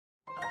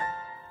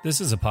This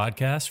is a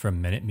podcast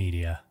from Minute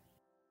Media.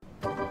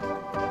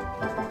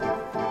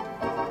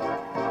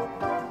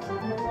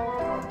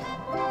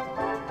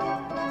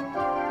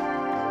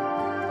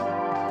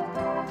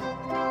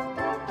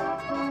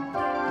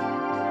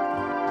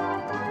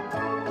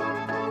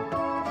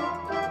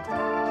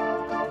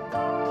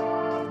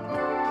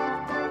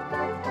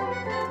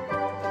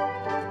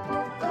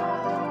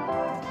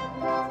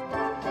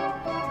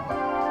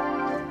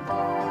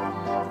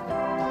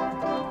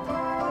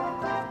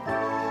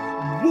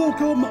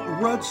 Welcome,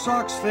 Red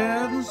Sox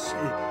fans.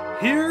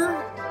 Here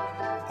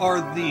are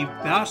the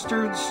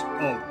bastards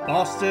of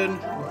Boston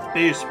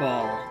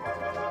baseball.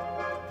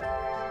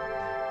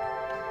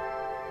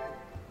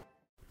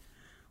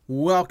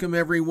 Welcome,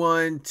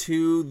 everyone,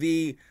 to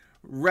the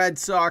Red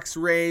Sox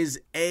Rays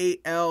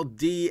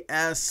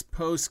ALDS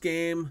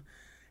postgame.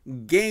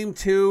 Game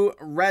 2,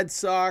 Red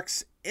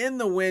Sox in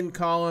the win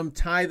column,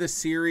 tie the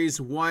series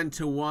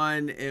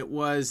 1-1. It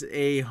was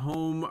a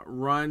home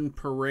run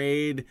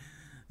parade.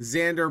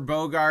 Xander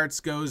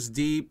Bogaerts goes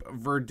deep.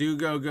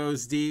 Verdugo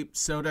goes deep.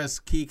 So does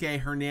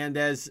Kike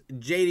Hernandez.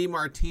 JD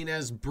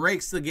Martinez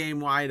breaks the game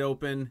wide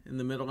open in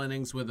the middle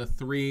innings with a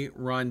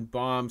 3-run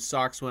bomb.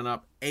 Sox went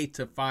up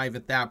 8-5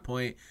 at that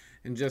point.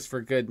 And just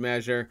for good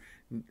measure,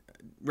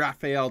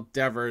 Rafael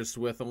Devers,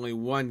 with only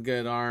one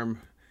good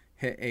arm,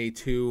 hit a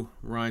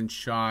 2-run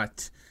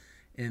shot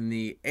in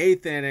the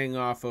 8th inning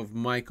off of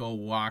Michael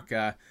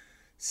Wacha.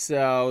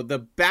 So the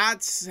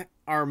Bats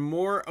are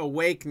more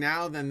awake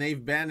now than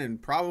they've been in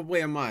probably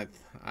a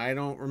month. I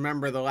don't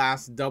remember the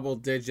last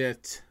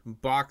double-digit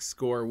box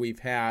score we've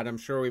had. I'm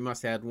sure we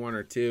must have had one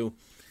or two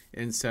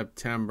in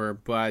September.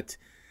 But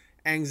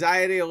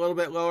anxiety a little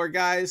bit lower,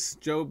 guys.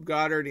 Job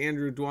Goddard,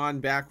 Andrew Dwan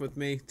back with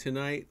me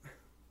tonight.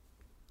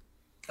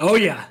 Oh,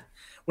 yeah.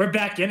 We're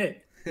back in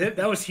it.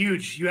 That was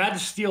huge. You had to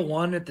steal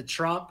one at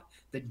the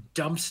the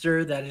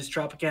dumpster that is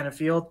Tropicana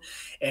Field,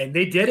 and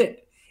they did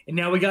it. And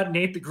now we got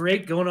Nate the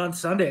Great going on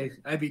Sunday.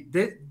 I mean,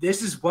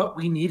 this is what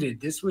we needed.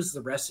 This was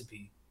the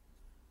recipe.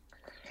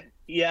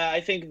 Yeah,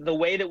 I think the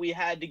way that we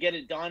had to get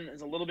it done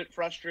is a little bit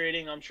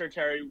frustrating. I'm sure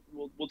Terry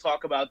will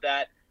talk about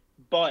that.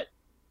 But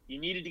you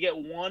needed to get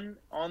one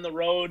on the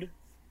road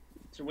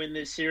to win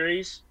this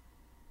series.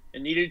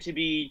 It needed to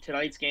be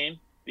tonight's game,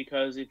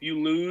 because if you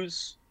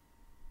lose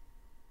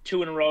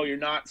 2 in a row, you're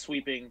not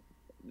sweeping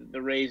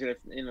the Rays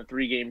in a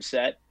 3-game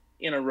set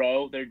in a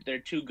row. They're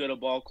too good a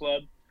ball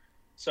club.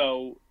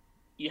 So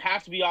you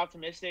have to be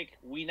optimistic.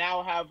 We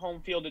now have home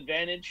field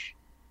advantage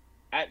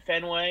at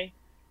Fenway.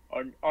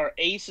 Our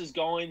ace is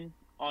going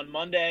on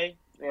Monday,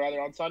 or rather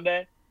on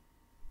Sunday.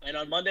 And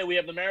on Monday we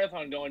have the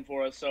marathon going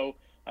for us. So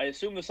I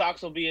assume the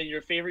Sox will be in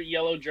your favorite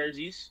yellow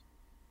jerseys.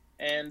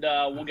 And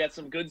we'll get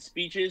some good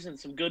speeches and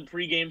some good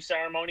pregame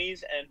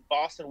ceremonies. And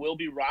Boston will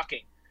be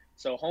rocking.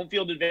 So home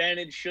field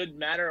advantage should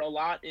matter a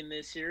lot in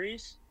this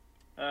series,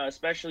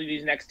 especially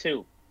these next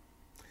two.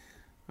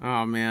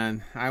 Oh,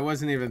 man. I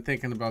wasn't even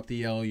thinking about the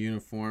yellow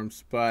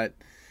uniforms, but...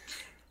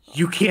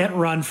 You can't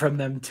run from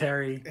them,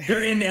 Terry.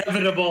 They're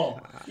inevitable.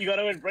 You got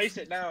to embrace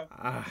it now.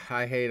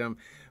 I hate them.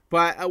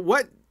 But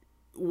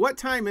what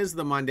time is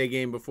the Monday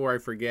game before I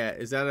forget?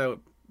 Is that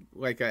an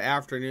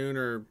afternoon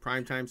or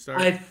primetime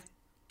start? I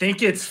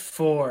think it's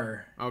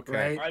 4.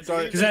 Okay. Right?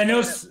 So, because I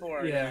know...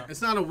 4, yeah.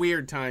 It's not a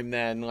weird time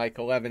then, like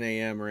 11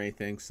 a.m. or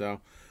anything,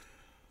 so...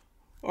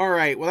 All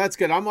right, well that's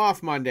good. I'm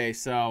off Monday,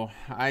 so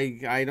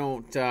I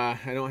don't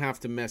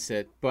have to miss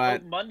it.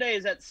 But Monday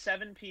is at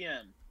 7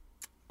 p.m.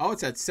 Oh,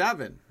 it's at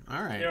 7.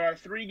 All right. There are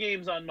 4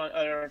 games on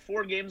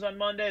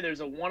Monday.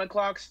 There's a 1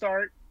 o'clock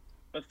start,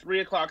 a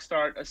 3 o'clock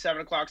start, a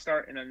 7 o'clock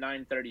start, and a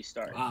 9:30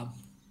 start. Wow.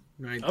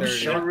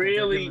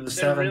 9:30.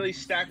 They're really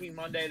stacking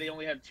Monday. They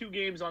only have 2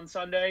 games on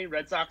Sunday.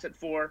 Red Sox at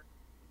 4,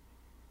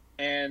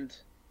 and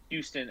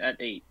Houston at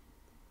 8.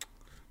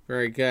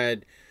 Very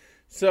good.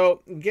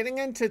 So, getting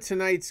into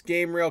tonight's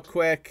game real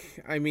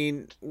quick, I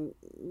mean,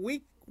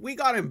 we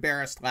got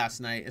embarrassed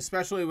last night,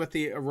 especially with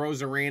the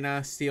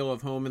Rosarena steal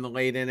of home in the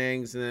late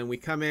innings, and then we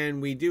come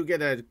in, we do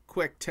get a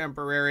quick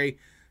temporary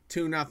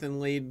 2-0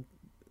 lead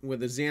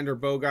with a Xander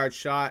Bogaerts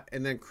shot,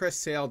 and then Chris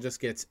Sale just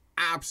gets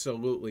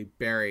absolutely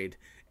buried.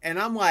 And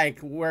I'm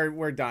like,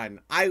 we're done.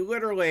 I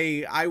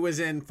was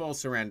in full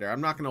surrender.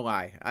 I'm not going to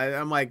lie.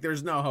 I'm like,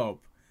 there's no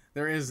hope.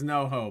 There is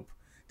no hope.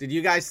 Did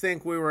you guys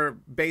think we were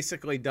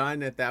basically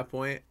done at that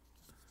point?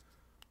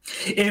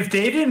 If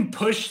they didn't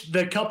push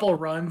the couple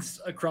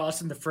runs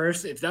across in the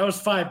first, if that was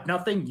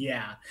 5-0,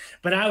 yeah.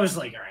 But I was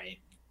like, all right,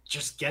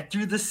 just get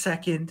through the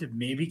second,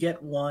 maybe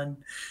get one.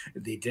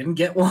 If they didn't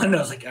get one, I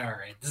was like, all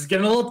right, this is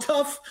getting a little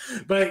tough.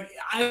 But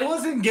I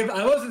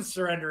wasn't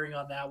surrendering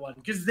on that one,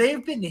 because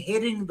they've been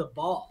hitting the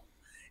ball.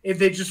 If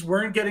they just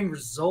weren't getting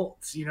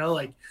results,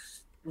 like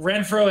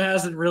Renfroe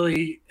hasn't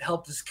really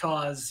helped his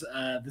cause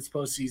this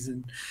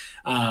postseason.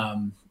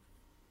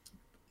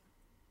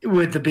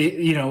 With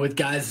with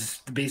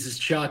guys, the bases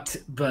chucked,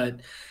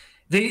 but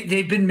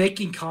they've been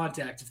making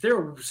contact. If they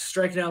were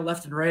striking out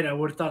left and right, I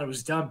would have thought it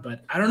was done.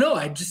 But I don't know.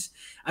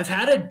 I've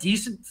had a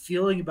decent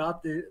feeling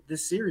about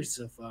this series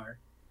so far.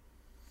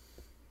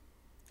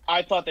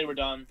 I thought they were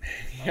done.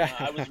 Yeah.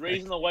 I was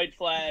raising the white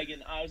flag,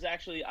 and I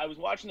was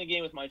watching the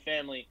game with my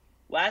family.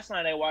 Last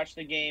night I watched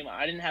the game.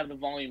 I didn't have the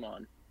volume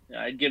on.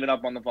 I'd given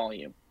up on the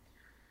volume.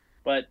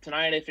 But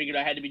tonight I figured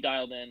I had to be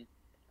dialed in.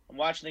 I'm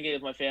watching the game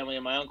with my family,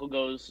 and my uncle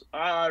goes,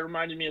 it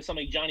reminded me of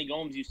something Johnny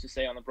Gomes used to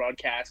say on the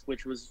broadcast,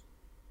 which was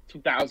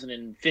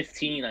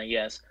 2015, I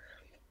guess,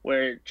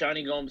 where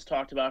Johnny Gomes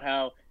talked about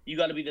how you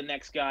got to be the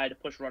next guy to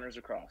push runners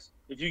across.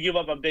 If you give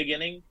up a big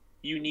inning,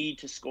 you need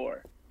to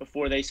score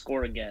before they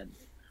score again.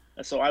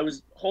 And so I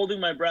was holding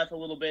my breath a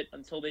little bit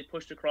until they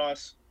pushed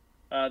across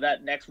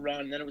that next run,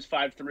 and then it was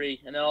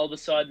 5-3, and then all of a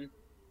sudden,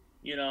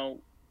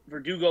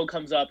 Verdugo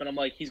comes up, and I'm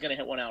like, he's going to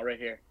hit one out right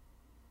here.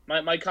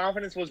 My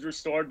confidence was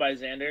restored by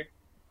Xander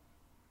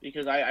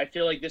because I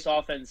feel like this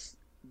offense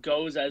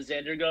goes as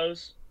Xander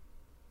goes.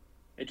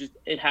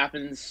 It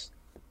happens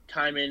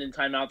time in and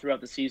time out throughout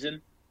the season.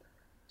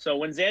 So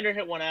when Xander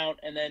hit one out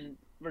and then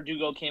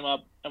Verdugo came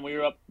up and we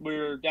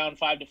were down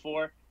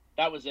 5-4,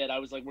 that was it. I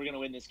was like, we're going to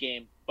win this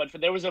game. But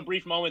there was a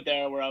brief moment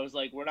there where I was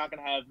like, we're not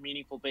going to have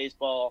meaningful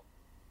baseball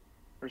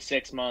for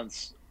 6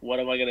 months. What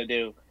am I going to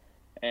do?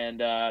 And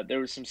there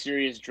was some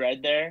serious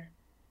dread there.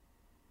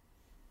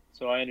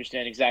 So I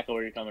understand exactly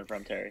where you're coming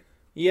from, Terry.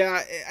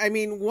 Yeah, I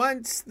mean,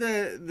 once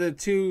the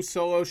two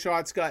solo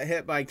shots got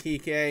hit by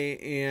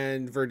Kike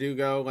and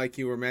Verdugo, like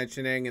you were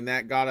mentioning, and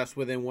that got us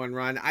within one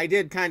run, I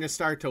did kind of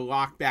start to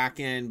lock back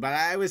in, but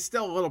I was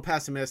still a little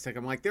pessimistic.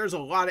 I'm like, there's a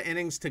lot of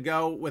innings to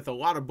go with a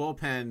lot of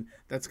bullpen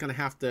that's going to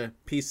have to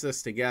piece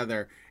this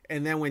together.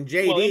 And then when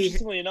JD,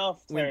 interestingly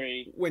enough,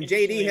 Terry, when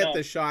JD hit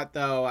the shot,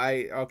 though,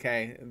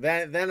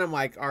 then I'm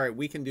like, all right,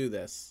 we can do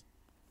this.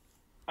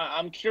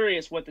 I'm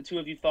curious what the two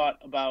of you thought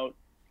about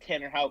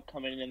Tanner Houck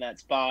coming in that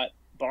spot.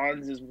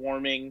 Barnes is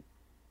warming.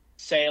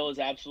 Sale is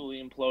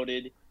absolutely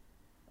imploded.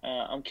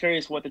 I'm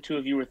curious what the two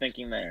of you were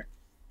thinking there.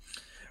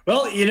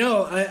 Well,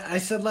 I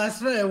said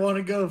last night I want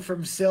to go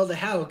from Sale to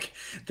Houck.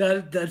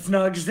 That's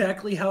not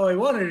exactly how I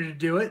wanted to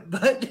do it,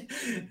 but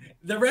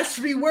the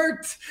recipe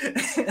worked.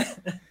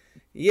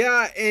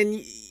 Yeah,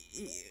 and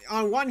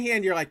on one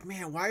hand, you're like,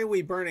 man, why are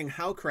we burning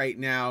Houck right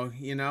now?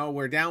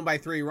 We're down by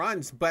 3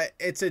 runs, but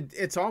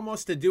it's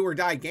almost a do or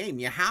die game.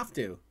 You have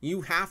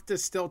to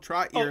still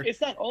try. It's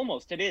not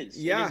almost. It is.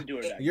 Yeah, it is a do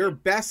or die your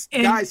game. best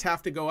guys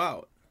have to go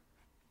out.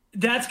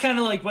 That's kind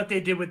of like what they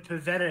did with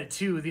Pivetta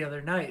too the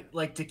other night,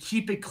 like to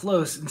keep it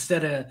close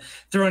instead of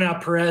throwing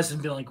out Perez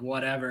and being like,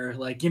 whatever.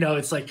 Like,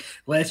 it's like,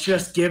 let's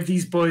just give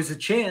these boys a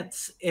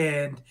chance.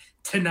 And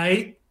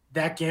tonight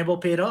that gamble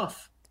paid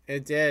off.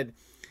 It did,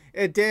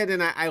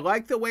 and I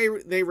like the way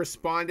they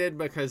responded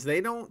because they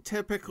don't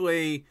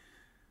typically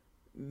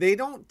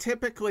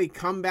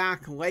come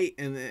back late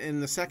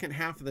in the second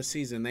half of the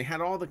season. They had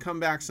all the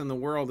comebacks in the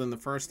world in the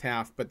first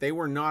half, but they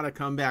were not a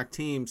comeback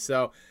team.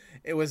 So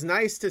it was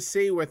nice to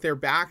see with their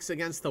backs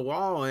against the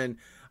wall, and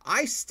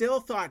I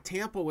still thought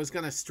Tampa was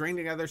going to string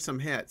together some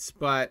hits,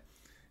 but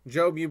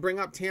Job, you bring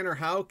up Tanner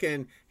Houck,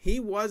 and he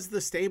was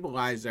the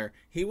stabilizer.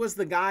 He was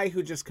the guy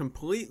who just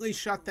completely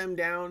shut them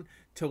down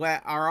to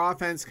let our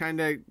offense kind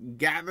of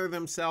gather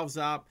themselves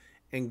up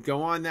and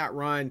go on that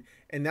run.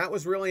 And that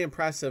was really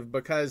impressive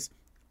because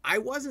I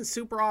wasn't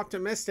super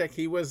optimistic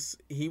he was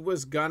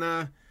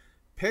gonna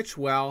pitch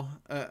well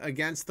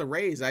against the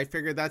Rays. I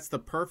figured that's the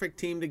perfect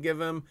team to give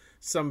him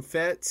some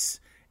fits,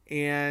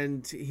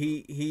 and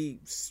he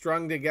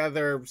strung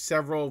together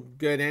several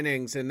good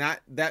innings, and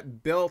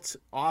that built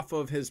off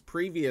of his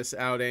previous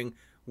outing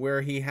where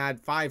he had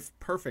 5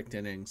 perfect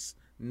innings.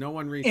 No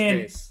one reached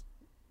base.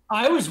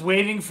 I was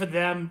waiting for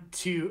Kevin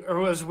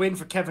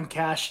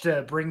Cash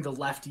to bring the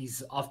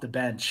lefties off the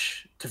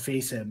bench to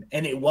face him,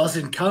 and it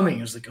wasn't coming.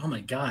 I was like, oh my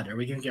God, are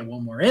we going to get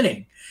one more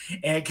inning?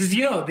 And because,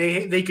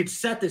 they could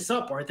set this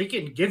up, or they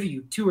can give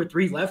you 2 or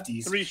 3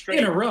 lefties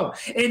in a row,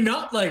 and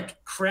not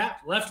like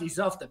crap lefties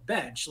off the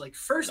bench, like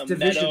first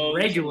division Meadows,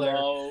 regular.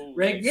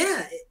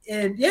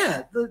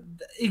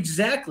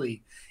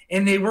 Exactly.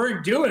 And they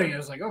weren't doing it. I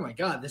was like, oh my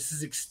God, this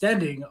is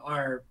extending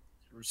our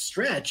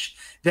stretch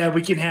that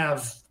we can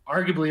have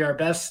arguably our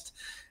best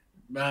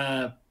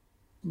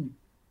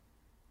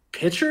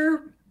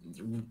pitcher.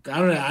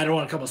 I don't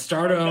want to call him a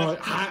starter,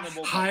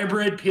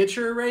 hybrid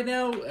pitcher right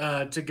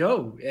now to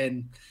go.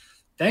 And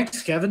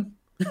thanks, Kevin.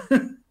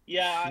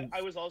 Yeah,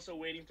 I was also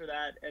waiting for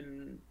that.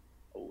 And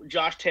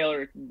Josh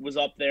Taylor was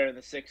up there in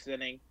the 6th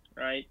inning,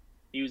 right?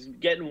 He was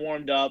getting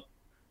warmed up.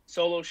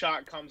 Solo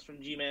shot comes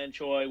from G-Man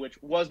Choi, which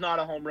was not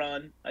a home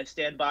run. I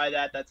stand by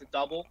that. That's a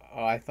double.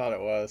 Oh, I thought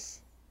it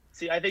was.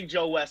 See, I think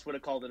Joe West would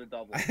have called it a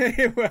double.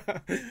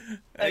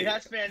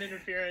 That's fan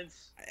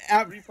interference.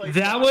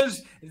 That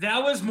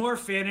was more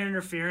fan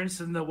interference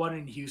than the one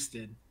in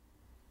Houston.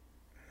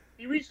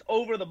 He reached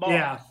over the ball.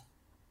 Yeah.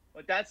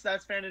 But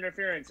that's fan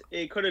interference.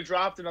 It could have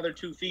dropped another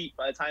 2 feet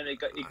by the time it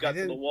got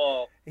to the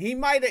wall. He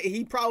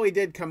probably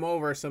did come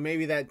over, so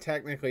maybe that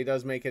technically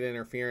does make it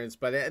interference.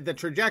 But the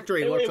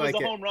trajectory looked like it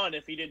was a home run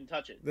if he didn't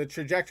touch it. The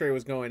trajectory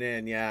was going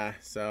in, yeah.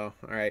 So,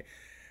 all right.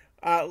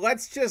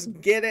 Let's just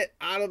get it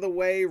out of the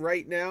way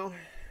right now.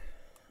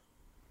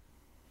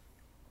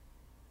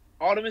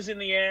 Autumn is in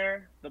the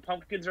air, the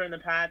pumpkins are in the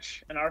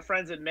patch, and our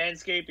friends at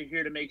Manscaped are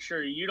here to make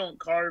sure you don't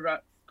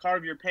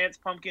carve your pants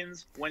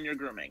pumpkins when you're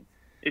grooming,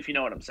 if you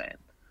know what I'm saying.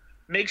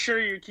 Make sure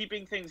you're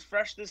keeping things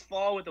fresh this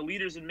fall with the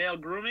leaders in male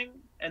grooming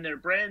and their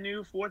brand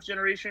new 4th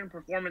generation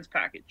performance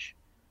package.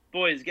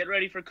 Boys, get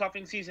ready for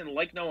cuffing season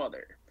like no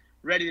other.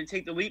 Ready to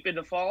take the leap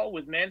into fall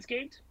with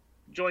Manscaped?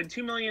 Join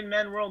 2 million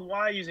men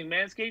worldwide using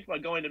Manscaped by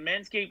going to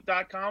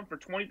manscaped.com for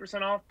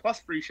 20% off plus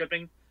free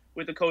shipping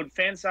with the code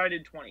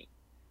FANSIDED20.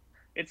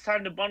 It's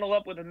time to bundle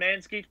up with a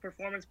Manscaped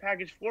Performance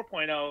Package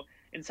 4.0.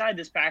 Inside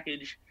this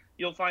package,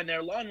 you'll find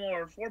their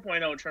Lawnmower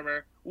 4.0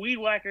 trimmer, Weed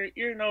Whacker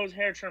ear, nose,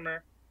 hair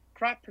trimmer,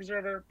 Crop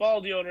Preserver,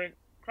 Ball Deodorant,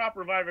 Crop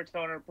Reviver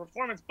Toner,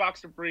 Performance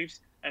Boxer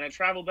Briefs, and a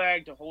travel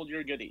bag to hold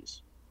your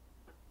goodies.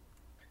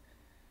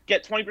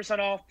 Get 20%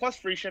 off plus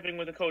free shipping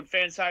with the code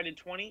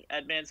FANSIDED20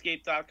 at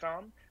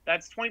manscaped.com.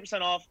 That's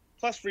 20% off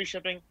plus free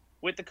shipping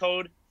with the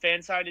code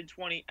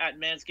FANSIDED20 at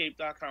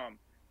manscaped.com.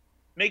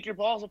 Make your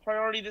balls a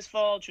priority this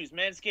fall. Choose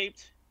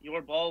Manscaped.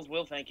 Your balls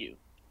will thank you.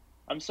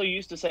 I'm so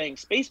used to saying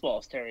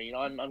Spaceballs, Terry. You know,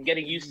 I'm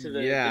getting used to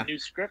the new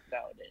script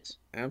nowadays.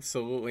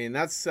 Absolutely, and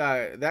that's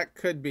that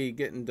could be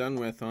getting done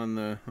with on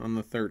the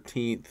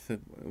 13th.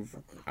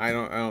 I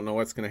don't know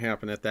what's going to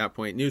happen at that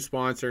point. New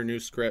sponsor, new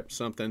script,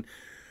 something.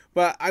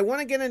 But I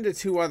want to get into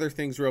 2 other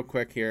things real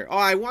quick here. Oh,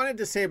 I wanted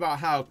to say about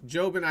Houck.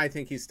 Job and I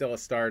think he's still a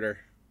starter.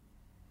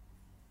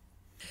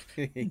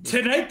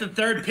 Tonight, the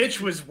third pitch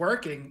was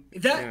working.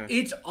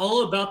 It's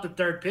all about the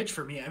third pitch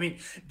for me. I mean,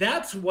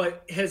 that's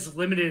what has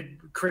limited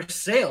Chris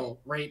Sale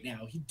right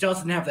now. He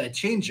doesn't have that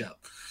changeup.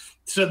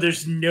 So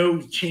there's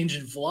no change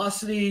in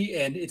velocity,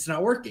 and it's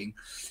not working.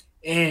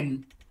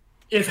 And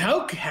if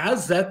Houck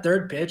has that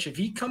third pitch, if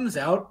he comes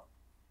out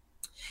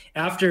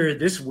after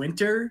this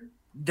winter,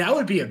 that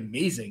would be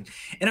amazing.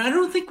 And I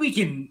don't think we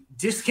can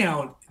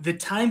discount the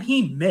time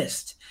he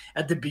missed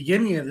at the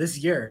beginning of this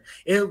year.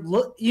 It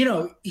looked,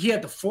 he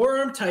had the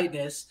forearm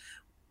tightness.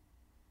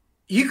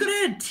 You could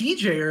have had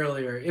TJ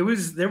earlier.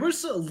 There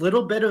was a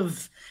little bit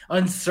of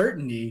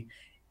uncertainty.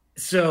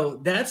 So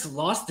that's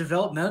lost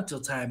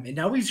developmental time. And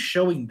now he's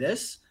showing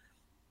this.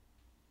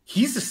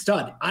 He's a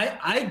stud.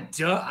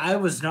 I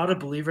was not a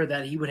believer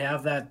that he would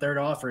have that third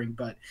offering,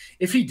 but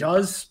if he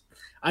does,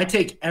 I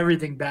take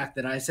everything back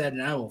that I said,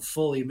 and I will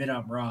fully admit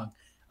I'm wrong.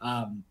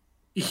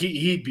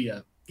 He'd be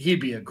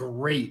a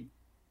great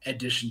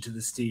addition to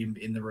this team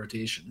in the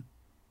rotation.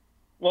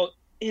 Well,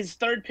 his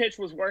third pitch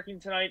was working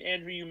tonight.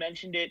 Andrew, you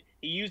mentioned it.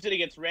 He used it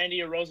against Randy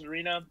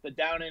Arozarena, the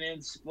down and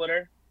in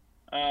splitter,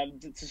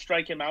 to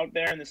strike him out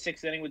there in the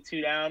 6th inning with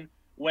 2 down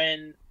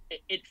when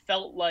it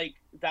felt like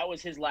that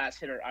was his last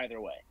hitter either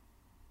way.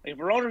 Like if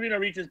Arozarena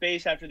reaches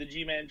base after the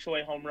G-Man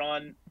Choi home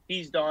run,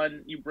 he's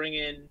done. You bring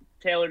in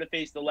Taylor to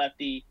face the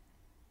lefty,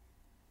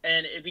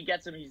 and if he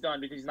gets him, he's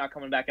done because he's not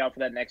coming back out for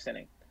that next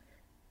inning.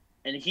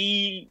 And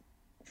he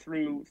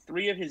threw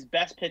 3 of his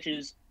best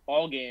pitches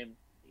all game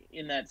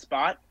in that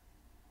spot,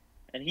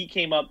 and he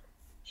came up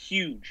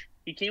huge.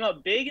 He came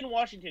up big in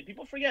Washington.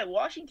 People forget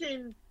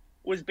Washington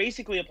was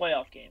basically a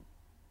playoff game,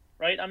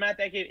 right? I'm at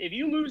that game. If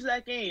you lose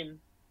that game,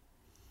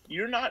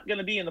 you're not going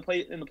to be in the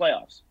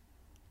playoffs.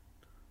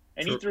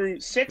 And he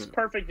threw 6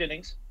 perfect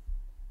innings.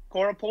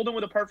 Cora pulled him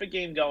with a perfect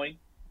game going.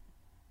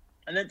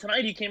 And then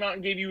tonight he came out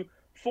and gave you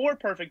 4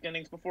 perfect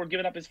innings before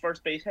giving up his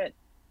first base hit.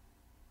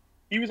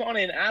 He was on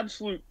an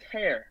absolute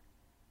tear.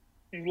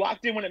 He's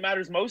locked in when it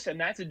matters most, and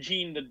that's a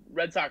gene the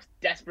Red Sox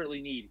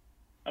desperately need.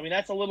 I mean,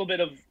 that's a little bit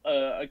of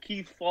a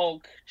Keith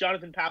Falk,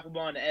 Jonathan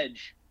Papelbon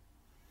edge.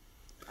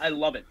 I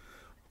love it.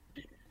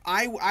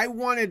 I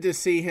wanted to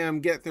see him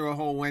get through a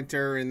whole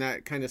winter, and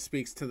that kind of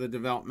speaks to the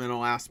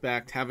developmental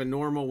aspect. Have a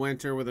normal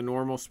winter with a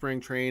normal spring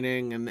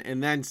training,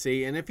 and then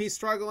see. And if he's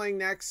struggling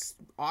next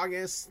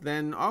August,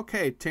 then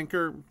okay,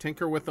 tinker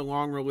with the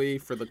long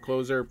relief for the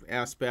closer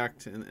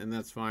aspect, and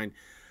that's fine.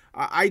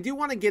 I do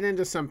want to get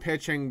into some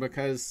pitching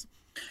because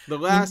the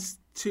last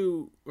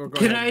 2.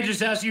 Can I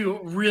just ask you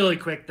really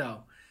quick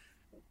though?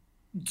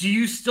 Do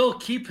you still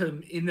keep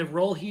him in the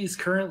role he's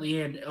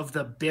currently in of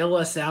the bail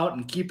us out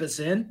and keep us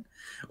in?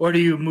 Or do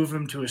you move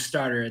him to a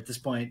starter at this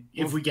point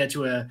if we get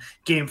to a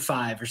game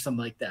 5 or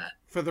something like that?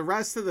 For the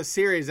rest of the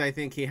series, I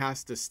think he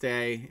has to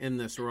stay in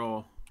this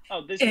role.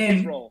 Oh, this is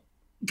his role.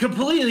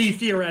 Completely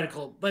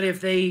theoretical, but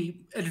if they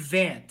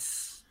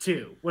advance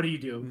too, what do you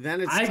do?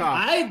 Then it's tough.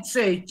 I'd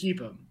say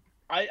keep him.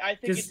 I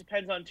think it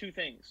depends on 2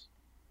 things.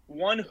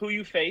 One, who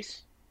you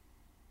face.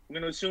 I'm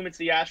going to assume it's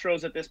the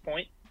Astros at this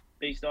point,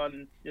 based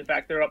on the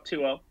fact they're up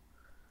 2-0.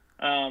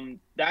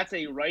 That's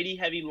a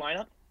righty-heavy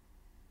lineup.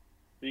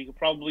 So you could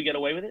probably get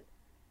away with it.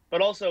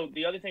 But also,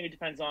 the other thing it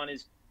depends on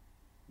is,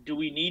 do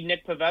we need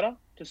Nick Pivetta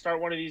to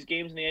start one of these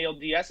games in the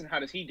ALDS, and how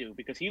does he do?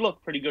 Because he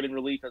looked pretty good in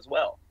relief as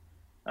well.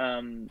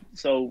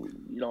 So,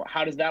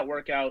 how does that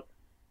work out?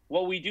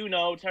 What we do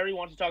know, Terry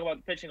wants to talk about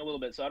the pitching a little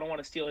bit, so I don't want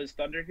to steal his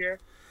thunder here.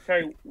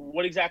 Terry,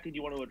 what exactly do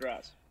you want to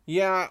address?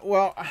 Yeah,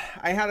 well,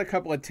 I had a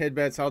couple of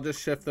tidbits. I'll just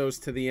shift those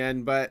to the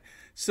end. But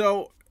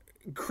so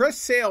Chris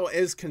Sale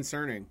is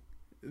concerning.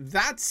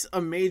 That's a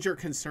major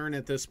concern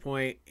at this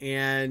point.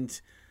 And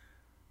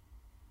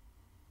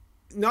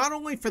not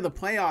only for the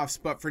playoffs,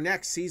 but for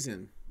next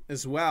season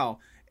as well.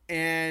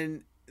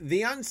 And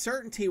the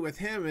uncertainty with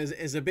him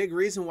is a big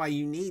reason why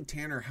you need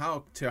Tanner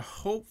Houck to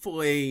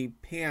hopefully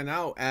pan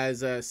out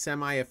as a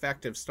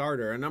semi-effective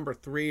starter, a number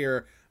 3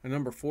 or a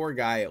number 4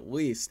 guy at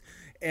least.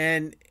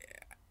 And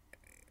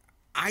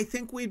I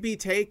think we'd be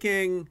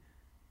taking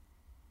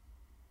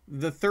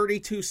the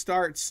 32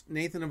 starts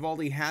Nathan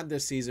Eovaldi had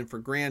this season for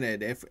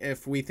granted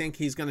if we think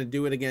he's going to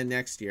do it again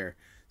next year.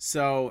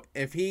 So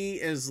if he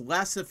is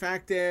less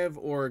effective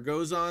or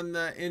goes on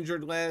the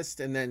injured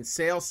list and then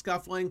Sale's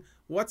scuffling,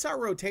 what's our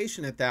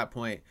rotation at that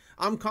point?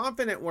 I'm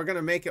confident we're going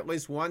to make at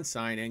least one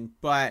signing,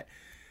 but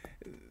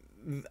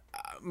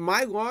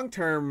my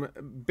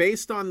long-term,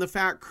 based on the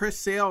fact Chris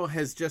Sale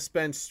has just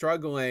been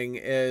struggling,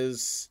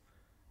 is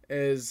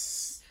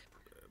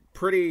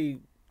pretty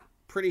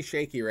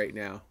shaky right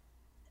now.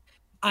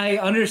 I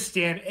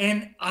understand,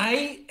 and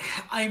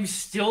I'm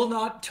still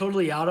not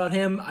totally out on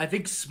him. I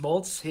think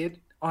Smoltz hit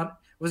on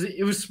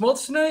it was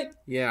Smoltz tonight?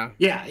 Yeah,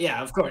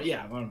 of course.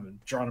 Yeah, I'm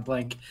drawing a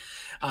blank.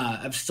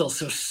 I'm still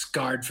so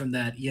scarred from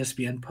that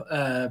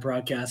ESPN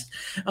broadcast.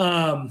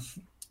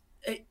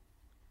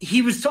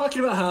 He was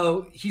talking about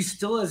how he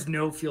still has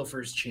no feel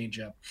for his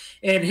changeup,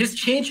 and his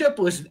changeup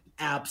was an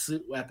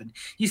absolute weapon.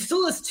 He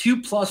still has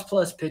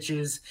 2+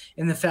 pitches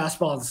in the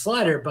fastball and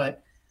slider,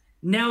 but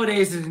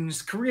nowadays in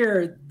his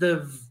career,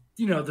 the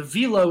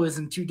velo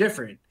isn't too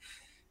different.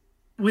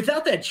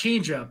 Without that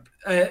changeup,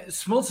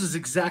 Smoltz's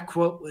exact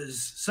quote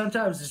was,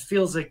 "Sometimes it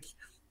feels like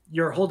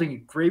you're holding a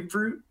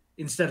grapefruit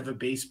instead of a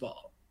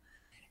baseball,"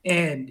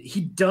 and he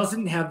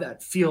doesn't have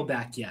that feel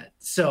back yet.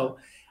 So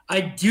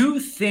I do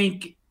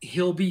think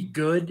he'll be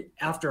good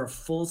after a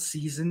full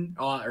season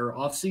or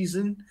off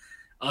season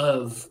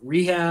of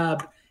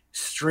rehab,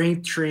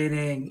 strength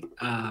training,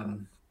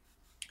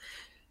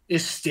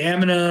 his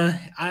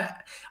stamina.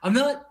 I'm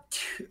not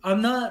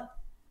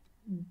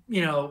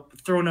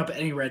throwing up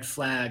any red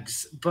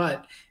flags,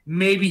 but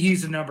maybe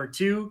he's a number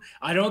 2.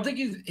 I don't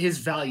think his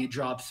value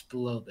drops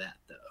below that,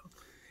 though.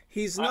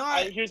 He's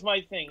not. Here's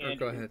my thing. Andrew,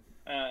 go ahead.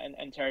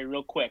 And Terry,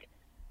 real quick,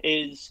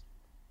 is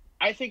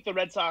I think the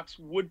Red Sox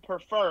would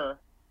prefer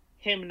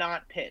him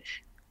not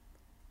pitch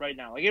right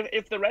now. Like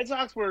if the Red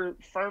Sox were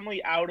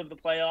firmly out of the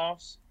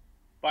playoffs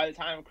by the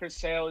time Chris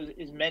Sale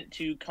is meant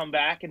to come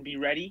back and be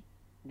ready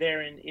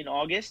there in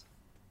August,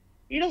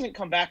 he doesn't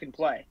come back and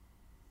play.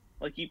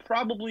 Like, he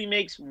probably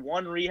makes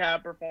one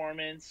rehab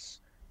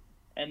performance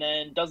and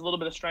then does a little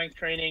bit of strength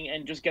training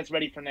and just gets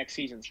ready for next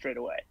season straight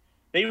away.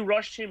 They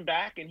rushed him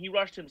back, and he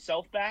rushed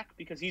himself back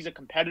because he's a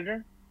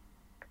competitor.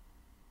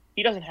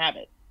 He doesn't have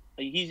it.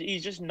 Like,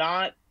 he's just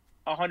not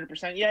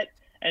 100% yet,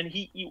 and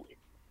he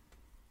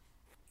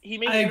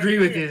made. I agree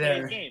with you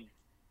there. Game,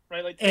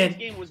 right? Like, today's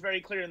game was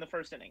very clear in the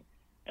first inning,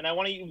 and I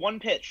want to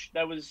one pitch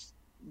that was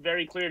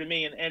very clear to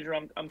me. And Andrew,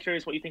 I'm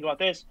curious what you think about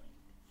this.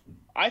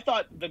 I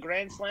thought the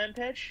grand slam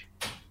pitch,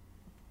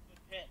 good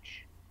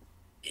pitch.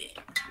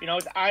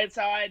 It's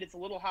outside, it's a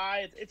little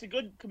high, it's a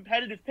good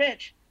competitive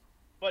pitch.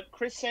 But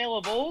Chris Sale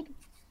of old,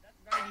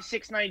 that's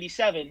 96,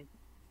 97,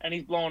 and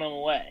he's blowing them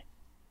away.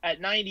 At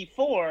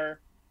 94,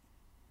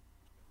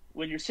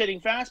 when you're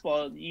sitting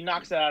fastball, he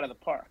knocks it out of the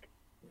park.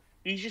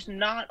 He's just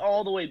not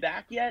all the way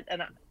back yet,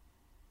 and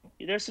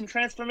there's some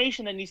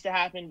transformation that needs to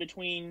happen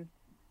between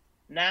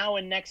now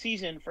and next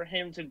season for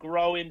him to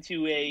grow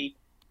into a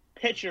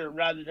pitcher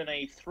rather than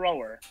a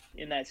thrower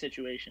in that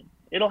situation.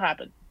 It'll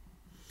happen.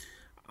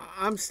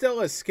 I'm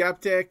still a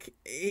skeptic.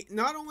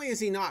 Not only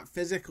is he not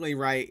physically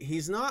right,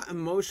 he's not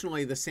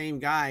emotionally the same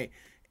guy,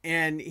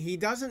 and he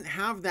doesn't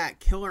have that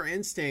killer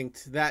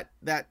instinct, that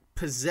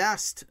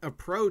possessed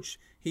approach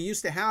he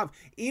used to have.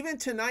 Even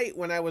tonight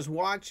when I was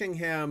watching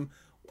him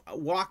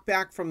walk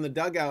back from the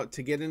dugout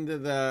to get into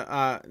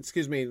the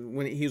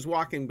when he was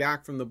walking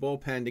back from the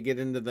bullpen to get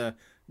into the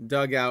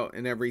dugout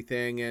and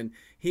everything, and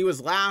he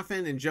was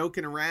laughing and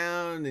joking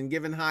around and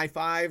giving high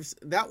fives.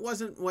 That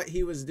wasn't what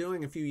he was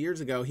doing a few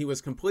years ago. He was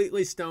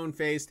completely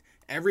stone-faced.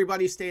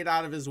 Everybody stayed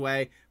out of his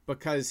way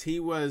because he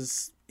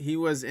was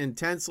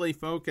intensely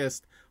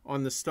focused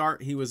on the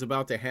start he was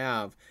about to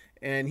have.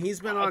 And he's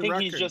been on record. I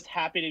think he's just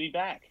happy to be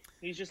back.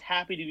 He's just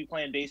happy to be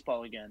playing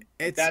baseball again.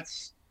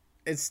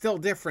 It's still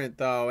different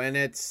though, and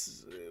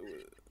it's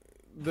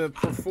the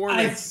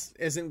performance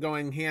isn't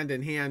going hand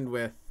in hand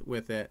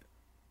with it.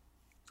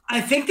 I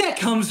think that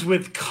comes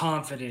with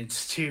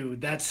confidence, too.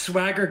 That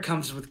swagger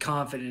comes with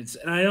confidence,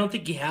 and I don't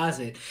think he has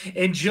it.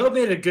 And Joe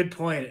made a good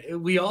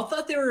point. We all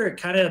thought they were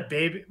kind of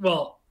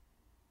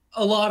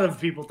a lot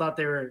of people thought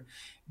they were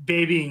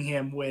babying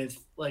him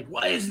with, like,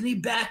 why isn't he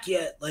back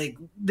yet? Like,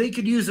 they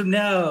could use him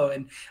now.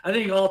 And I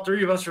think all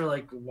three of us were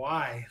like,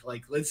 why?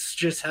 Like, let's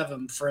just have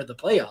him for the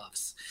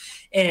playoffs.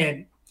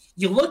 And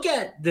you look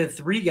at the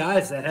 3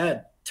 guys that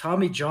had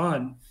Tommy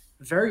John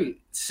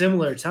very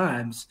similar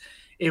times.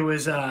 It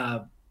was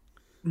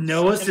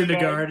Noah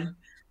Syndergaard,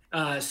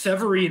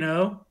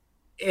 Severino,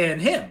 and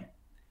him.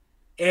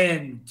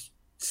 And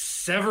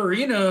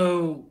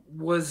Severino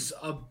was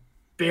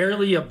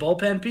barely a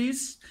bullpen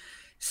piece.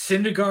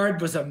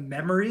 Syndergaard was a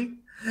memory.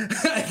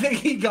 I think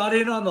he got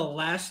in on the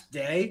last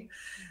day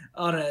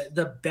on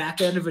the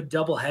back end of a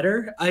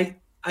doubleheader. I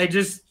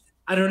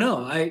don't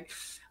know.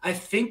 I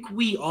think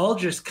we all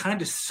just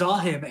kind of saw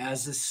him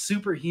as a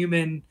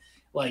superhuman,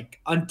 like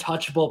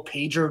untouchable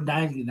Pedro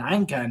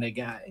 99 kind of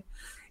guy.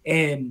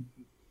 And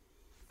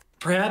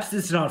perhaps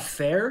it's not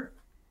fair,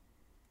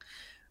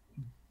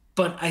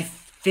 but I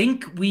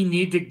think we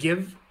need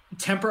to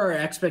temper our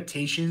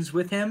expectations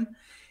with him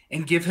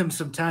and give him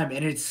some time.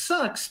 And it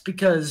sucks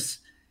because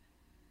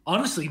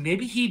honestly,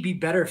 maybe he'd be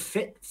better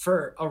fit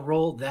for a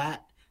role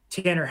that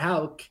Tanner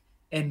Houck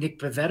and Nick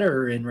Pivetta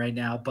are in right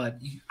now. But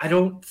I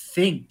don't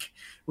think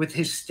with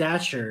his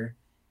stature,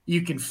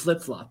 you can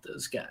flip-flop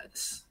those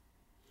guys.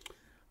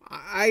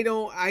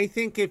 I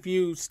think if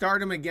you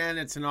start him again,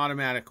 it's an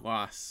automatic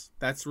loss.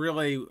 That's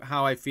really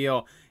how I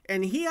feel.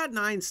 And he had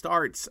 9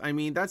 starts. I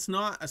mean, that's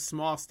not a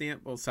small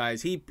sample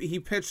size. He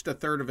pitched a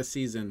third of a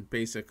season,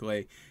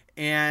 basically.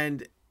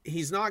 And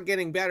he's not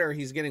getting better.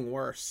 He's getting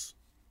worse.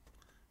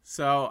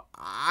 So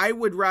I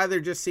would rather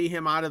just see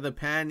him out of the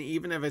pen,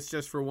 even if it's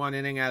just for 1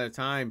 inning at a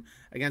time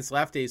against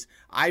lefties.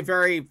 I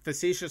very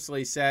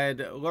facetiously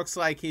said, looks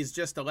like he's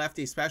just a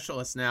lefty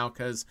specialist now,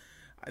 because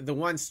the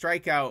 1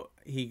 strikeout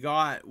he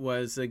got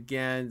was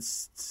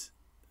against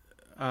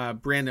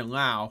Brandon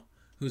Lau,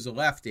 who's a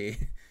lefty.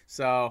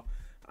 So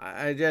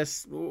I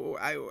guess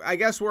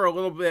we're a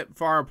little bit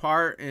far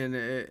apart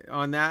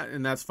on that,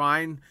 and that's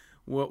fine.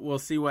 We'll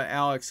see what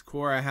Alex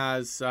Cora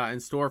has in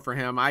store for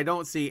him. I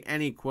don't see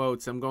any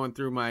quotes. I'm going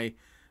through my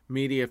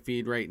media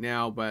feed right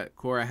now, but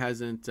Cora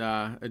hasn't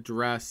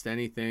addressed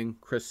anything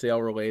Chris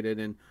Sale related,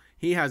 and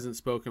he hasn't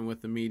spoken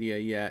with the media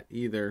yet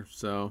either.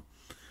 So,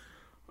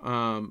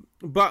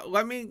 but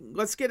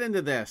let's get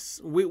into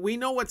this. We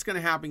know what's going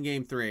to happen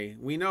Game 3.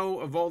 We know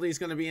Eovaldi's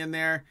going to be in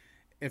there.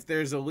 If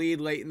there's a lead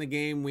late in the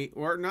game,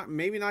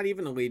 maybe not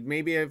even a lead.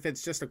 Maybe if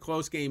it's just a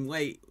close game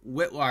late,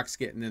 Whitlock's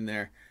getting in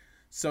there.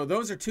 So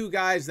those are 2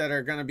 guys that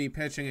are going to be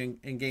pitching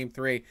in Game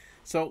 3.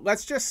 So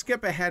let's just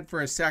skip ahead for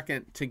a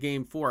second to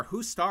Game 4.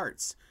 Who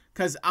starts?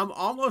 Because I'm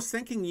almost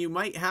thinking you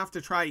might have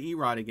to try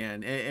Erod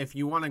again if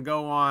you want to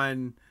go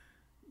on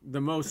the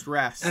most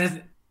rest. I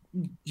think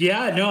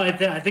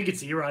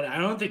it's Erod. I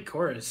don't think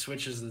Cora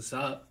switches this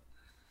up.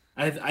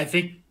 I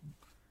think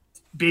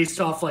based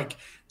off like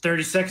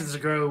 30 seconds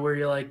ago where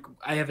you're like,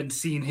 I haven't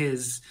seen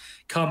his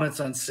comments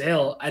on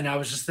Sale, and I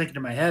was just thinking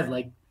in my head,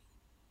 like,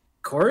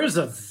 Cora's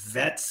a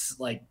vet's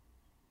like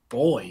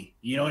boy,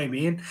 you know what I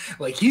mean?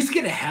 Like he's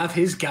gonna have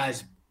his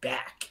guys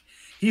back.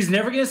 He's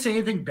never gonna say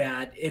anything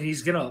bad, and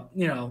he's gonna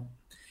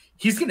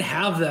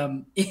have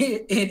them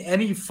in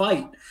any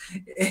fight,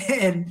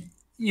 and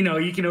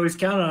you can always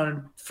count on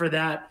him for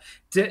that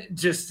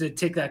to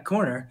take that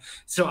corner.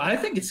 So I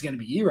think it's gonna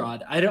be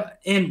Erod. I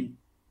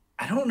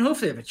don't know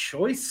if they have a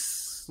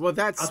choice. Well,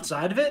 that's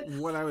outside of it.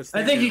 What I was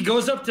thinking. I think he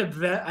goes up to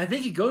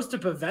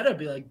Pivetta and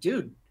be like,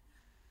 dude,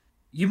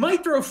 you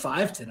might throw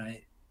 5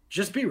 tonight.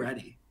 Just be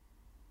ready.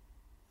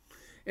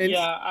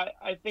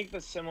 I think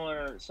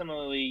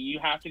similarly, you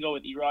have to go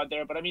with Erod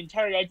there. But I mean,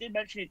 Terry, I did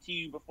mention it to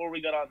you before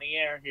we got on the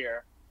air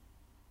here.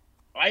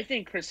 I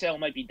think Chris Sale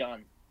might be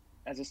done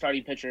as a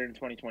starting pitcher in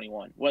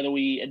 2021, whether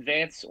we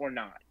advance or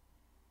not.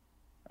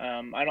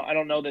 I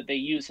don't know that they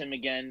use him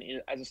again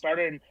as a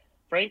starter. And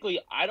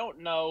frankly, I don't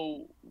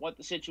know what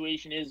the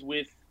situation is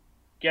with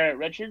Garrett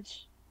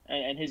Richards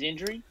and his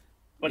injury.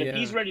 But if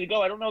he's ready to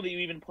go, I don't know that you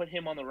even put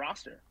him on the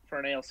roster for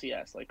an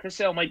ALCS. Like, Chris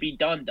Sale might be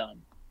done.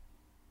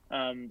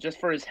 Just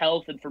for his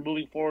health and for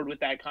moving forward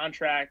with that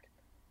contract.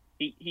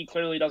 He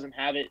clearly doesn't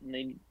have it, and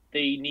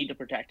they need to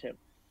protect him.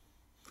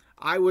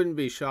 I wouldn't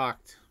be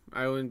shocked.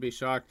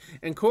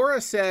 And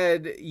Cora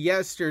said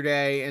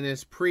yesterday in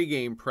his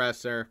pregame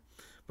presser,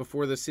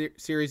 before the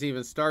series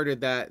even started,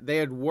 that they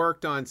had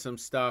worked on some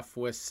stuff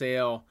with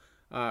Sale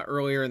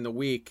earlier in the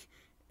week,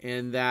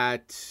 and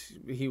that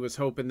he was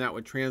hoping that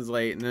would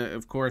translate, and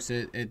of course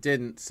it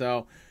didn't.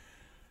 So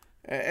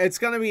it's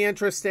going to be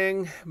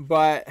interesting,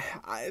 but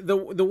the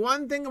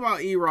one thing about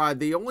Erod,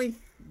 the only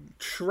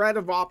shred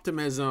of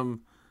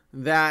optimism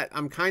that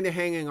I'm kind of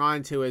hanging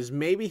on to is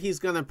maybe he's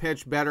going to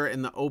pitch better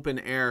in the open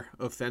air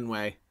of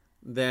Fenway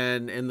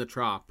than in the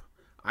Trop.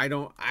 I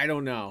don't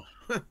know,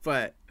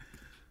 but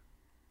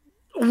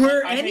I'm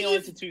hanging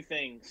on to 2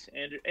 things.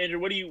 Andrew,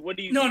 what do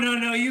you?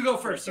 No, you go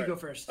first. You go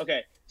first.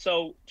 Okay,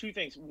 so 2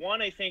 things.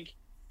 One, I think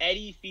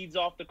Eddie feeds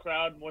off the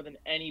crowd more than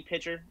any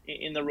pitcher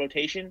in the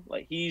rotation.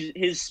 Like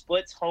his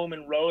splits home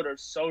and road are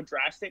so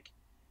drastic,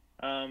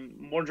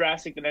 more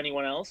drastic than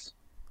anyone else.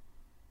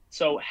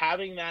 So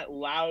having that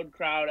loud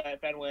crowd at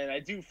Fenway, and I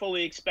do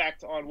fully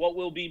expect on what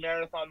will be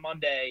Marathon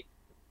Monday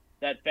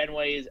that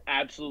Fenway is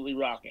absolutely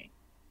rocking,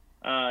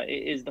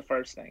 is the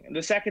first thing. And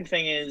the second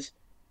thing is,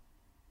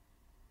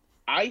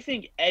 I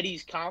think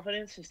Eddie's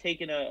confidence has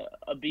taken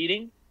a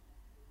beating,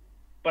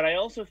 but I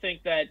also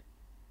think that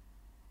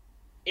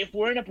if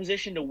we're in a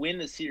position to win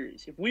the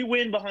series, if we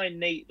win behind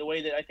Nate the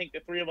way that I think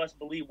the 3 of us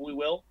believe we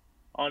will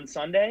on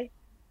Sunday,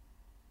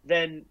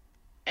 then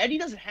Eddie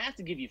doesn't have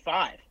to give you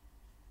 5.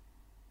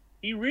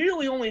 He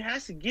really only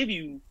has to give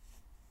you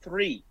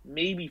 3,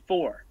 maybe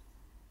 4.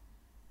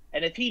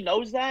 And if he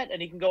knows that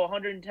and he can go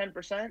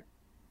 110%,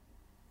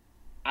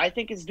 I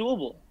think it's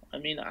doable. I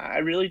mean, I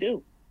really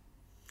do.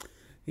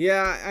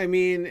 Yeah, I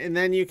mean, and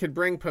then you could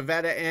bring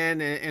Pivetta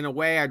in a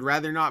way. I'd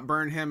rather not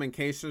burn him in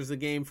case there's a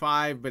Game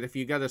 5, but if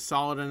you got a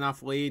solid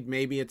enough lead,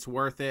 maybe it's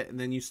worth it, and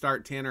then you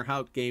start Tanner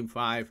Houck Game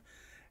 5.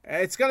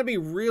 It's going to be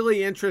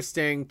really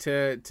interesting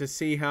to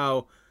see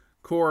how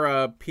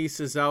Cora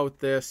pieces out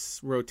this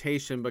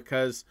rotation,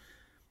 because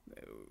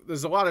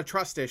there's a lot of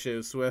trust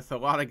issues with a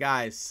lot of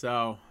guys.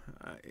 So,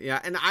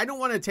 yeah, and I don't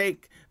want to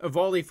take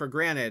Eovaldi for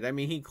granted. I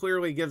mean, he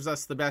clearly gives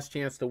us the best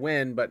chance to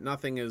win, but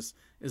nothing is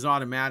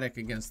automatic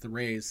against the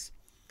Rays.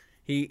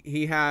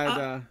 He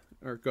had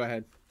or go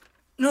ahead.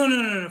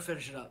 No,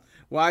 finish it up.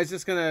 Well, I was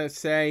just going to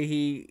say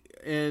he,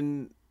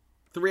 in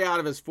 3 out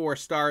of his 4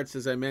 starts,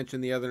 as I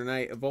mentioned the other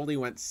night, Eovaldi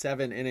went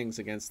 7 innings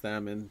against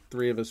them in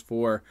 3 of his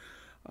 4.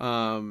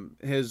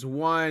 His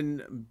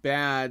one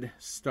bad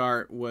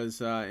start was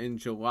in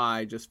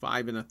July, just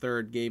 5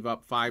 1/3, gave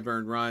up 5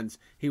 earned runs.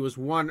 He was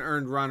 1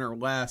 earned run or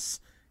less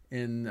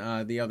in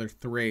the other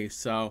 3.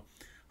 So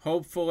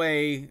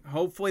hopefully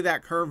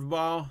that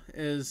curveball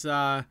is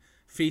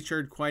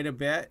featured quite a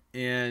bit,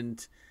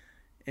 and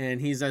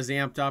he's as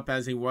amped up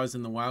as he was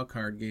in the wild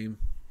card game.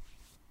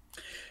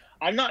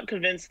 I'm not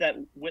convinced that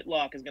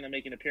Whitlock is going to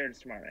make an appearance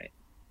tomorrow night.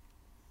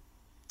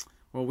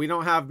 Well, we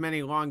don't have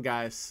many long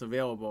guys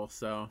available,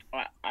 so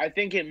I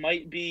think it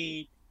might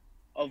be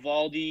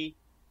Eovaldi,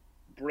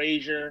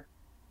 Brazier,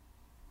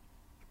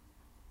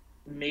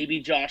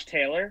 maybe Josh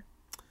Taylor,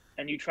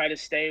 and you try to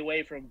stay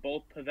away from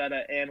both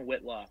Pivetta and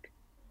Whitlock.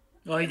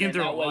 Well, you can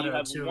throw that way you auto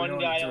have too. one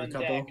guy on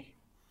deck.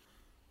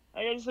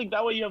 I just think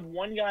that way you have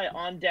one guy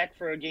on deck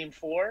for a Game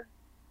 4,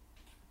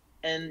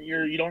 and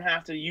you don't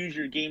have to use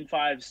your Game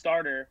 5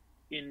 starter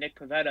in Nick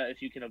Pivetta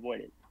if you can avoid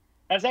it.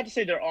 That's not to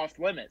say they're off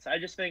limits. I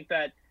just think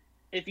that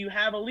if you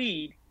have a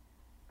lead,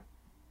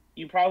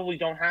 you probably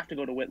don't have to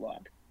go to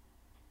Whitlock.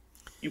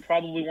 You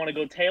probably want to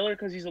go Taylor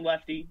because he's a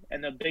lefty,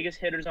 and the biggest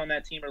hitters on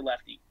that team are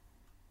lefty.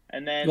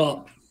 And then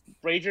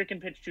Brazier can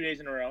pitch 2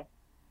 days in a row.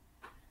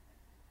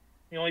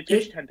 He only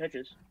pitched 10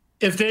 pitches.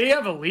 If they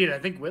have a lead, I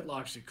think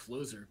Whitlock's a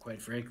closer,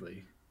 quite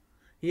frankly.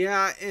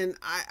 Yeah, and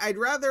I'd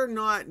rather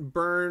not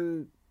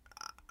burn.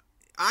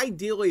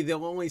 Ideally,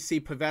 they'll only see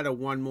Pivetta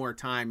one more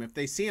time. If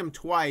they see him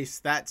twice,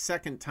 that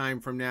second time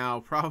from now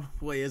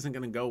probably isn't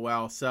going to go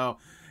well. So,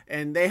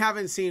 and they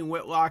haven't seen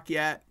Whitlock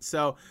yet,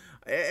 so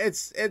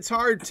it's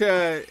hard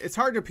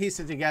to piece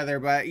it together.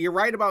 But you're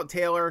right about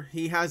Taylor.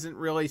 He hasn't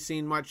really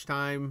seen much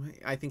time.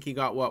 I think he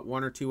got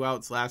 1 or 2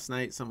 outs last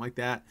night, something like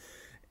that.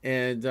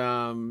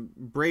 And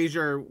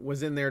Brazier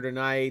was in there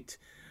tonight.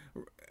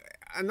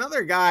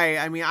 Another guy.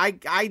 I mean,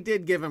 I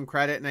did give him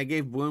credit, and I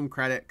gave Bloom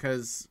credit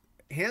because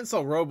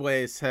Hansel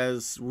Robles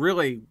has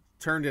really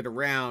turned it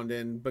around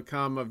and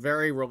become a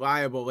very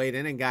reliable late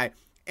inning guy.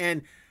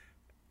 And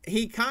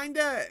he kind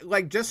of,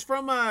 like, just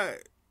from a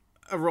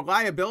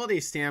reliability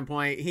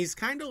standpoint, he's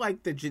kind of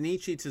like the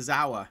Junichi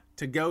Tozawa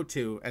to go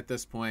to at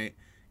this point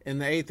in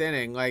the 8th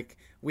inning. Like,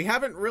 we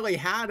haven't really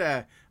had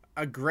a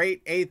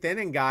great 8th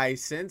inning guy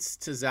since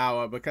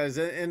Tozawa, because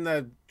in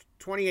the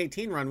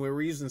 2018 run, we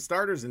were using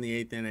starters in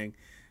the 8th inning.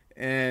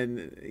 And,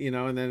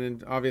 and then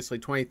in obviously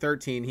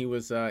 2013, he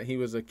was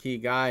a key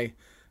guy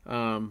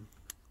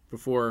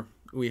before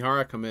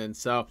Uehara come in.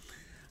 So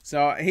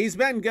he's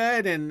been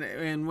good.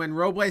 And when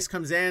Robles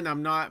comes in,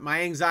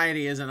 my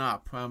anxiety isn't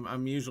up.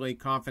 I'm usually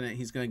confident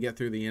he's going to get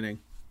through the inning.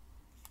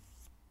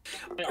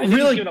 I think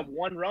he's given up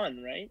 1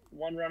 run, right?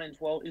 1 run in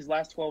his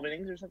last 12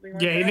 innings or something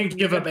like that. Yeah, he didn't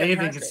give up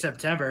anything in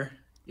September.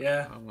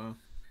 Yeah. Oh, wow.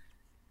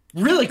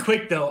 Really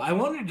quick, though, I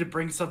wanted to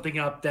bring something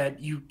up that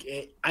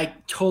I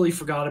totally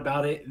forgot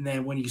about it. And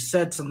then when you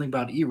said something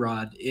about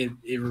Erod,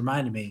 it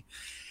reminded me.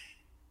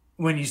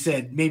 When you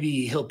said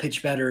maybe he'll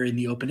pitch better in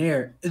the open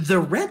air. The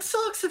Red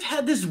Sox have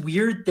had this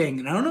weird thing,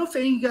 and I don't know if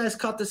any of you guys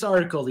caught this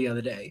article the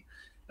other day,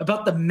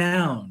 about the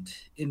mound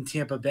in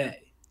Tampa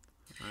Bay.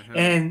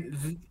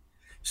 And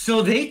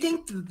so they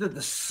think that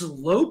the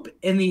slope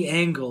and the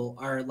angle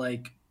are,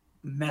 like,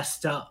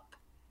 messed up.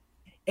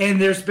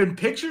 And there's been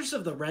pictures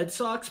of the Red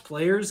Sox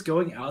players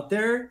going out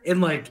there and,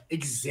 like,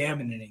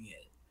 examining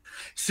it.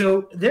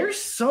 So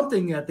there's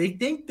something that they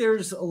think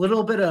there's a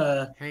little bit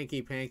of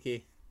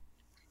hanky-panky.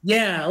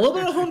 Yeah, a little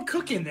bit of home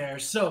cooking there.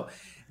 So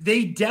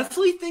they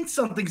definitely think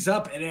something's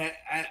up. And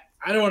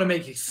I don't want to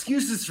make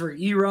excuses for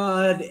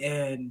Erod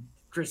and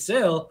Chris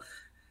Sale,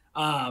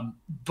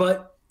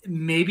 but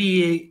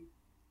maybe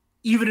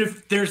even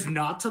if there's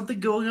not something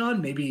going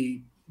on,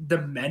 maybe the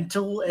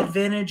mental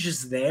advantage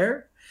is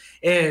there.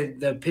 And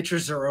the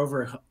pitchers are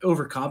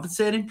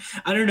overcompensating.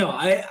 I don't know.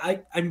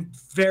 I'm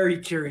very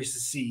curious to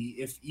see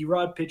if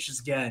Erod pitches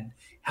again,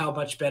 how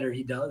much better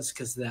he does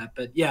because of that.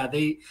 But yeah,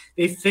 they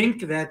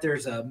think that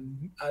there's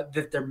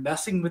that they're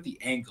messing with the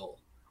angle.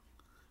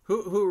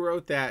 Who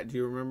wrote that? Do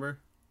you remember?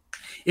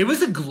 It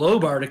was a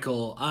Globe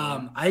article.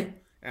 I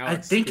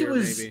think Spear, it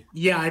was. maybe.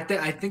 Yeah,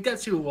 I think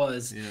that's who it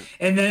was. Yeah.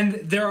 And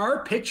then there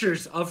are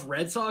pictures of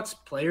Red Sox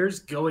players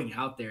going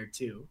out there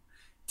too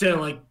to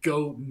like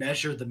go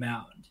measure the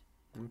mound.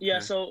 Okay. Yeah,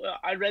 so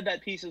I read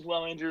that piece as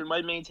well, Andrew.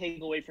 My main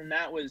takeaway from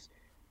that was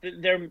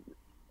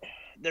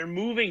they're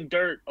moving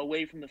dirt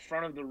away from the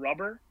front of the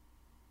rubber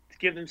to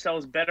give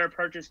themselves better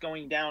purchase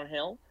going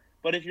downhill.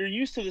 But if you're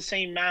used to the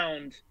same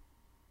mound,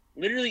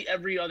 literally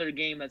every other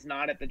game that's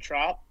not at the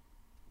Trop,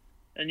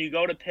 and you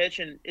go to pitch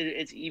and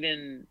it's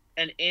even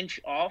an inch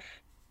off,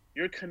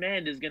 your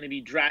command is going to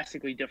be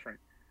drastically different.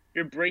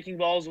 Your breaking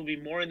balls will be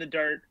more in the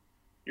dirt.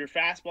 Your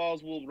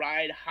fastballs will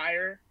ride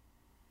higher.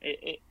 That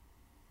is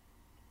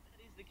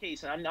the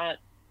case, and I'm not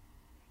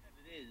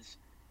that it is.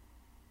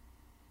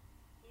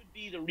 It would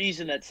be the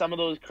reason that some of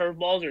those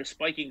curveballs are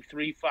spiking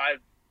 3-5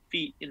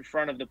 feet in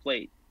front of the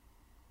plate.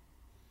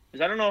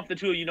 Because I don't know if the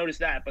two of you noticed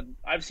that, but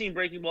I've seen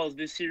breaking balls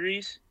this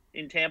series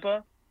in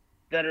Tampa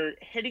that are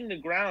hitting the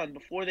ground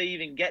before they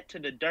even get to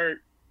the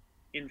dirt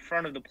in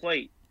front of the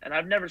plate. And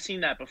I've never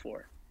seen that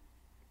before.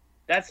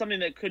 That's something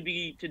that could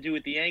be to do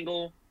with the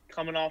angle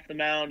coming off the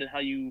mound and how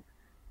you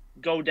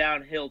go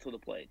downhill to the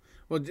plate.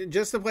 Well,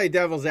 just to play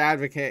devil's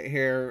advocate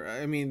here,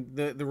 I mean,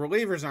 the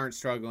relievers aren't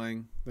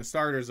struggling. The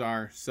starters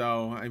are.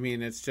 So, I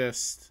mean, it's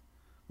just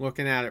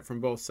looking at it from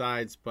both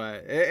sides.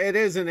 But it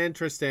is an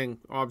interesting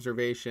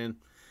observation.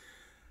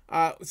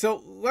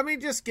 So let me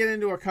just get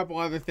into a couple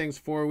other things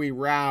before we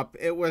wrap.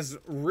 It was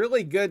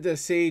really good to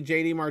see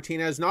JD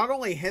Martinez not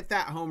only hit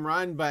that home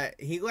run, but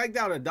he legged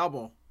out a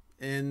double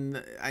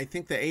in, I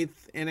think, the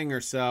 8th inning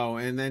or so,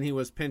 and then he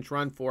was pinch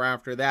run for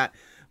after that.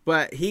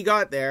 But he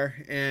got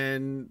there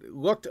and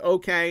looked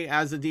okay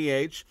as a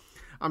DH.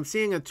 I'm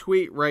seeing a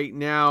tweet right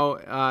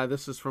now.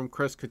 This is from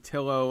Chris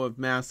Cotillo of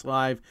Mass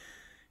Live.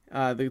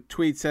 The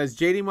tweet says,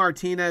 JD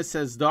Martinez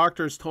says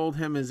doctors told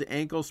him his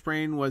ankle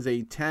sprain was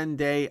a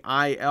 10-day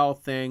IL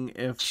thing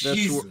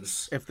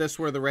if this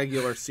were the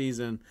regular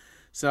season.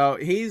 So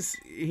he's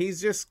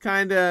just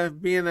kind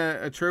of being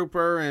a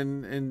trooper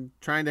and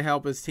trying to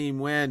help his team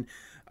win.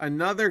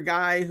 Another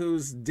guy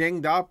who's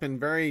dinged up and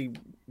very,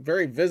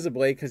 very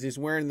visibly because he's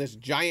wearing this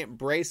giant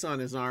brace on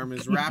his arm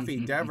is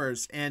Rafi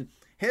Devers. And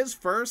his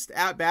first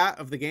at-bat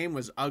of the game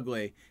was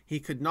ugly. He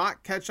could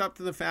not catch up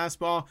to the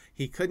fastball.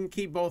 He couldn't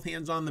keep both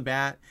hands on the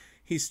bat.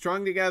 He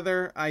strung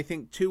together, I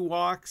think, 2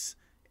 walks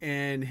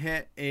and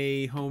hit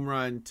a home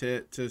run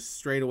to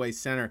straightaway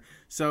center.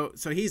 So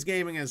he's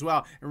gaming as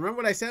well. And remember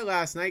what I said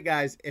last night,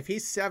 guys? If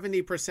he's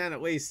 70%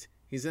 at least,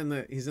 he's in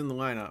the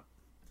lineup.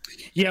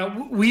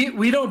 Yeah,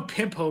 we don't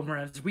pimp home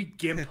runs. We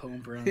gimp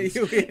home runs.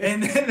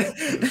 And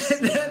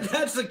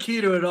that's the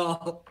key to it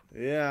all.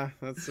 Yeah,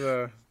 that's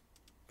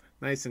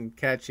nice and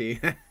catchy.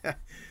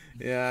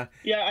 Yeah.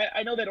 Yeah,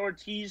 I know that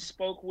Ortiz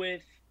spoke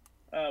with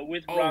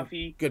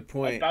Rafi. Good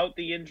point. About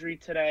the injury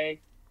today.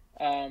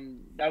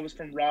 That was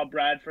from Rob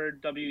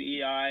Bradford,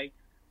 WEI,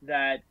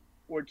 that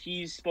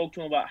Ortiz spoke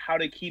to him about how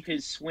to keep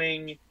his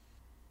swing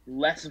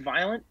less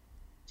violent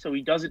so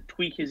he doesn't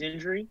tweak his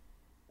injury,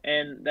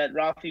 and that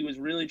Rafi was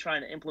really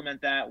trying to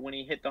implement that when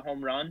he hit the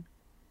home run,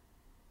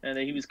 and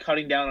that he was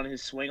cutting down on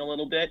his swing a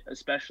little bit,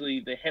 especially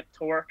the hip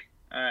torque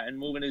and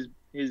moving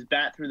his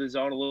bat through the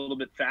zone a little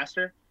bit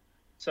faster.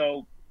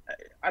 So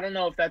I don't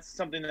know if that's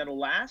something that'll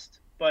last,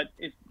 but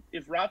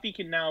if Rafi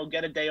can now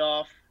get a day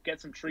off, get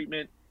some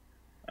treatment,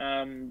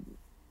 I'm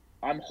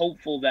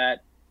hopeful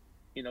that,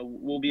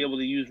 we'll be able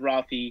to use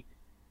Rafi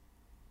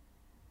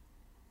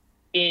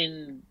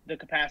in the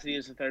capacity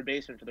as a third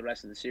baseman for the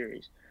rest of the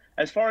series.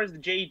 As far as the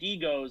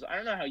JD goes, I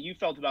don't know how you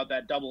felt about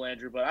that double,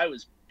 Andrew, but I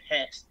was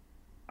pissed.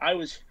 I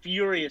was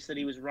furious that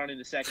he was running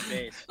to second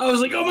base. I was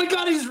like, oh my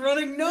God, he's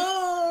running.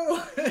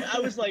 No. I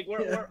was like,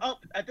 we're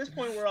up. At this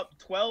point, we're up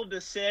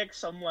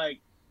 12-6. I'm like,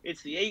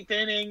 it's the 8th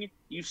inning.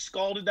 You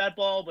scalded that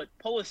ball, but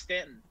pull a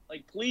Stanton.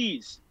 Like,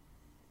 please.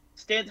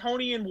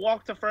 Stantonian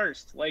walk to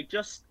first. Like,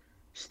 just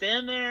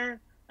stand there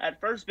at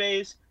first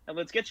base and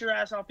let's get your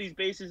ass off these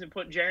bases and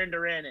put Jarren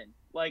Duran in.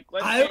 Like,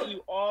 let's get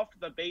you off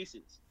the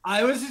bases.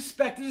 I was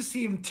expecting to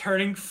see him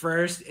turning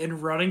first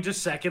and running to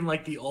second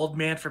like the old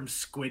man from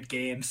Squid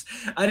Games.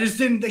 I just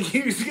didn't think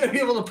he was going to be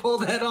able to pull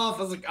that off.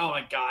 I was like, oh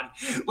my God.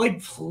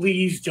 Like,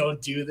 please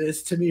don't do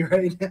this to me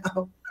right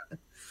now.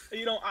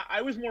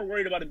 I was more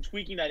worried about him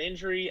tweaking that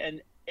injury.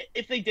 And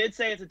if they did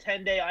say it's a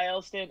 10-day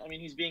IL stint, I mean,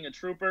 he's being a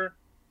trooper.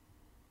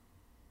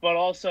 But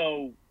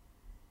also,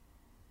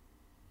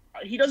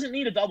 he doesn't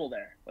need a double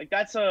there. Like,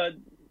 that's a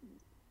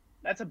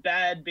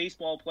bad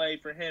baseball play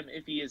for him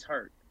if he is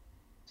hurt.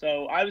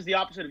 So I was the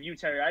opposite of you,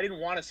 Terry. I didn't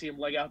want to see him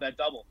leg out that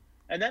double.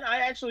 And then I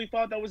actually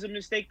thought that was a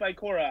mistake by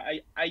Cora.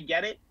 I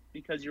get it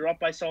because you're up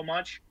by so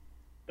much,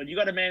 but you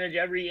got to manage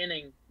every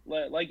inning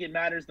like it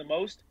matters the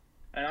most.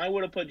 And I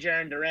would have put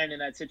Jarren Duran in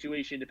that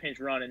situation to pinch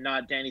run and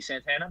not Danny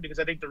Santana because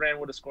I think Duran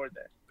would have scored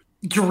there.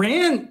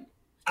 Duran,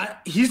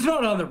 he's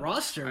not on the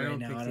roster right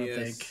now, I don't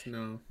think.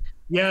 No.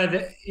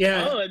 Yeah,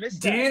 yeah. Oh, I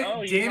missed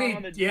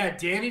that.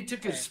 Danny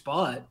took his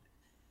spot.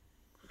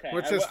 Okay.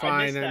 Which is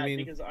fine. I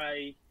missed that because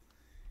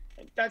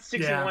that's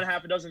 61,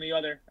 half a dozen the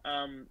other.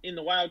 In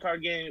the wild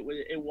card game,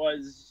 it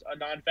was a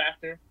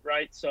non-factor,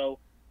 right? So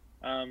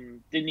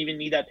didn't even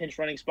need that pinch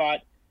running spot.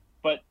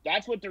 But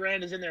that's what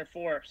Durant is in there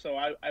for. So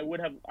I would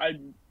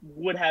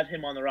have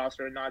him on the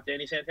roster and not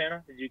Danny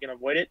Santana, if you can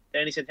avoid it.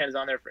 Danny Santana's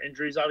on there for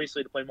injuries,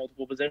 obviously, to play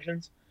multiple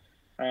positions.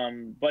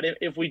 But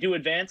if we do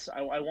advance,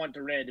 I want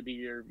Durant to be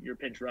your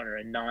pinch runner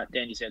and not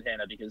Danny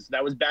Santana, because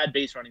that was bad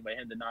base running by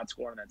him to not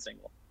score on that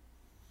single.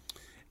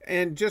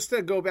 And just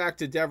to go back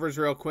to Devers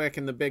real quick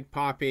and the Big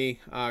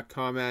Poppy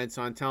comments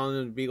on telling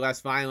him to be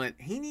less violent,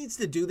 he needs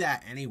to do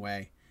that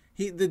anyway.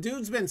 The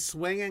dude's been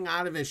swinging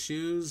out of his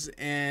shoes,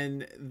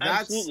 and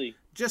that's Absolutely.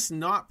 just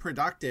not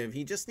productive.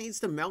 He just needs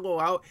to mellow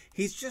out.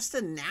 He's just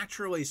a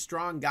naturally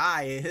strong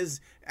guy.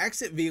 His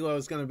exit velo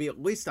is going to be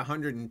at least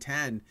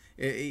 110,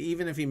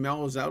 even if he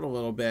mellows out a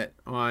little bit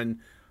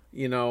on,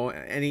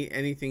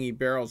 anything he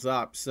barrels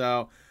up.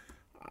 So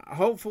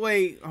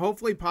hopefully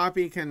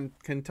Poppy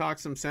can talk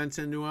some sense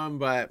into him.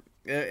 But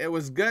it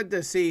was good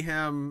to see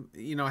him,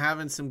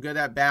 having some good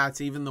at bats,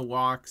 even the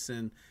walks,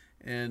 and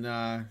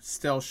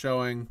still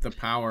showing the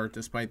power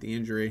despite the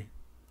injury.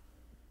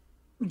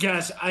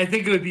 Guys, I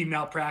think it would be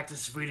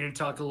malpractice if we didn't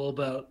talk a little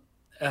about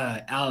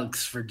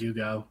Alex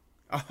Verdugo.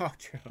 Oh,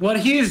 true. What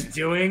he is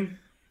doing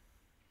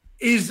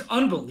is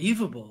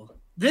unbelievable.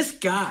 This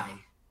guy,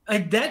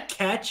 like that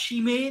catch he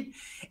made,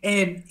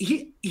 and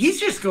he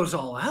just goes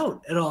all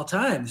out at all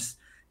times.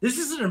 This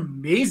is an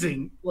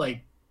amazing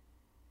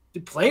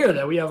player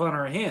that we have on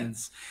our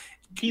hands.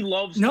 He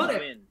loves to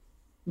win.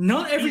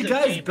 Not every He's a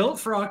guy is gamer. built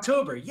for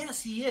October.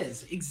 Yes, he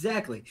is.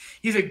 Exactly.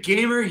 He's a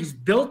gamer. He's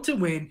built to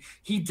win.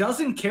 He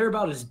doesn't care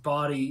about his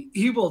body.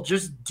 He will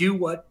just do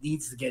what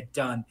needs to get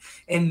done.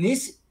 And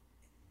his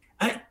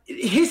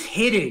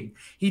hitting,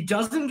 he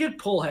doesn't get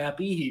pull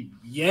happy. He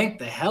yanked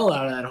the hell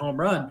out of that home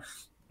run.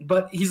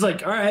 But he's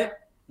like, all right,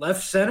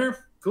 left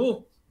center,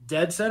 cool.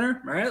 Dead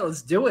center, all right,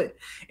 let's do it.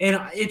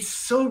 And it's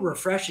so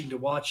refreshing to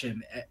watch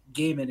him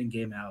game in and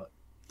game out.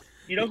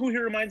 You know who he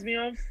reminds me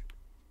of?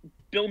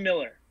 Bill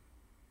Miller.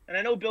 And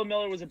I know Bill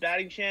Miller was a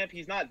batting champ.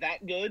 He's not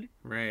that good.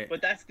 Right.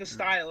 But that's the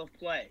style of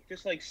play.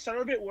 Just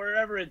serve it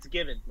wherever it's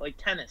given, like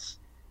tennis.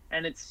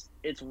 And it's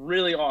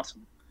really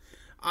awesome.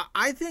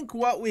 I think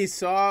what we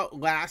saw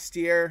last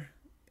year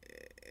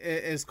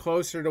is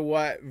closer to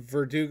what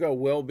Verdugo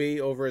will be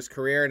over his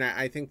career, and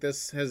I think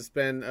this has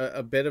been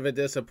a bit of a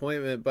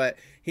disappointment, but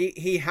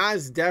he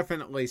has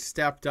definitely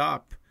stepped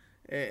up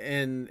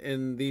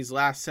in these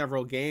last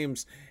several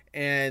games.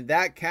 And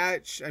that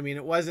catch, I mean,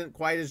 it wasn't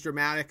quite as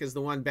dramatic as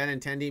the one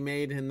Benintendi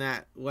made in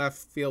that left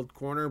field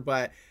corner,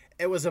 but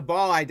it was a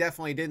ball I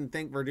definitely didn't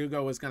think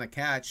Verdugo was going to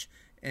catch,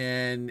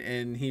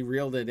 and he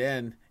reeled it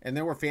in. And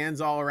there were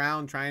fans all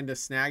around trying to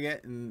snag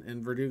it,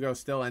 and Verdugo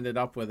still ended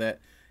up with it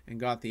and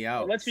got the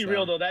out. Well, let's be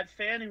real, though. That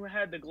fan who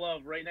had the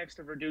glove right next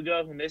to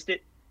Verdugo, who missed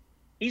it,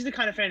 he's the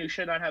kind of fan who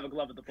should not have a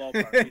glove at the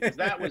ballpark, because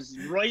that was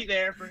right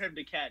there for him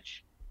to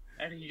catch.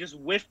 And he just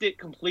whiffed it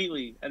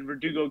completely, and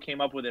Verdugo came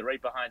up with it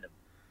right behind him.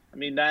 I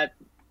mean, that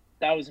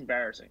was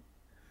embarrassing.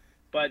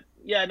 But,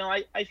 yeah, no,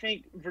 I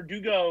think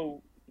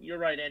Verdugo, you're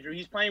right, Andrew.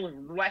 He's playing with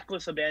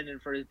reckless abandon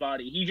for his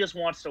body. He just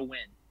wants to win.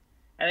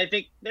 And I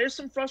think there's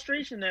some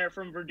frustration there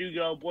from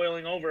Verdugo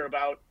boiling over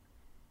about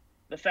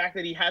the fact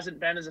that he hasn't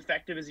been as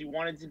effective as he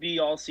wanted to be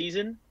all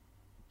season.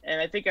 And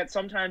I think that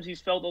sometimes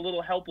he's felt a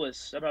little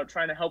helpless about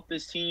trying to help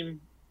this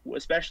team,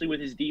 especially with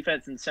his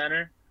defense and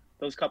center,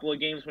 those couple of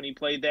games when he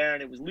played there,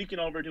 and it was leaking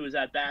over to his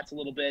at-bats a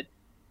little bit.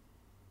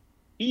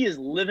 He is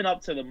living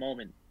up to the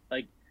moment.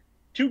 Like,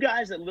 two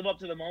guys that live up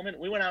to the moment,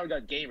 we went out and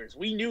got gamers.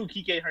 We knew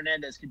Kike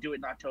Hernandez could do it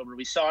in October.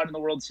 We saw it in the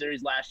World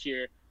Series last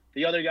year.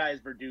 The other guy is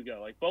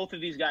Verdugo. Like, both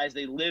of these guys,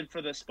 they live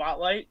for the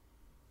spotlight.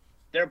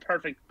 They're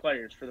perfect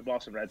players for the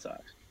Boston Red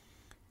Sox.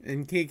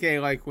 And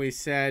Kike, like we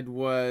said,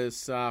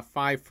 was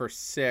 5 for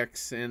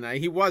 6, and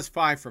he was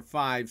 5 for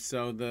 5,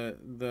 so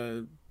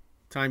the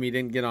time he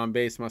didn't get on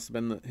base must have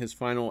been his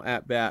final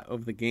at-bat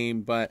of the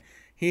game. But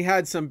he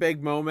had some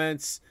big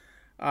moments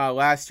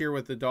last year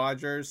with the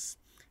Dodgers,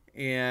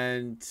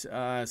 and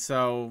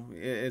so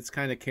it's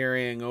kind of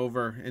carrying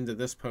over into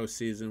this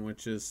postseason,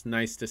 which is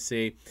nice to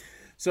see.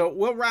 So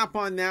we'll wrap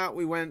on that.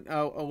 We went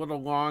a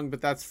little long,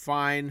 but that's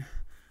fine.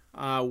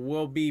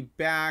 We'll be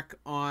back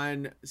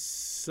on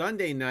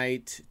Sunday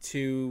night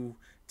to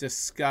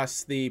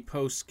discuss the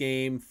post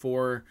game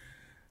for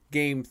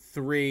Game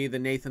 3, the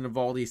Nathan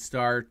Eovaldi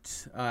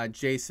start.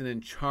 Jason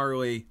and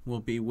Charlie will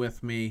be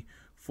with me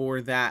for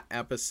that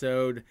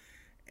episode.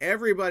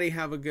 Everybody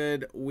have a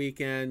good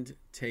weekend.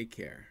 Take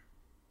care.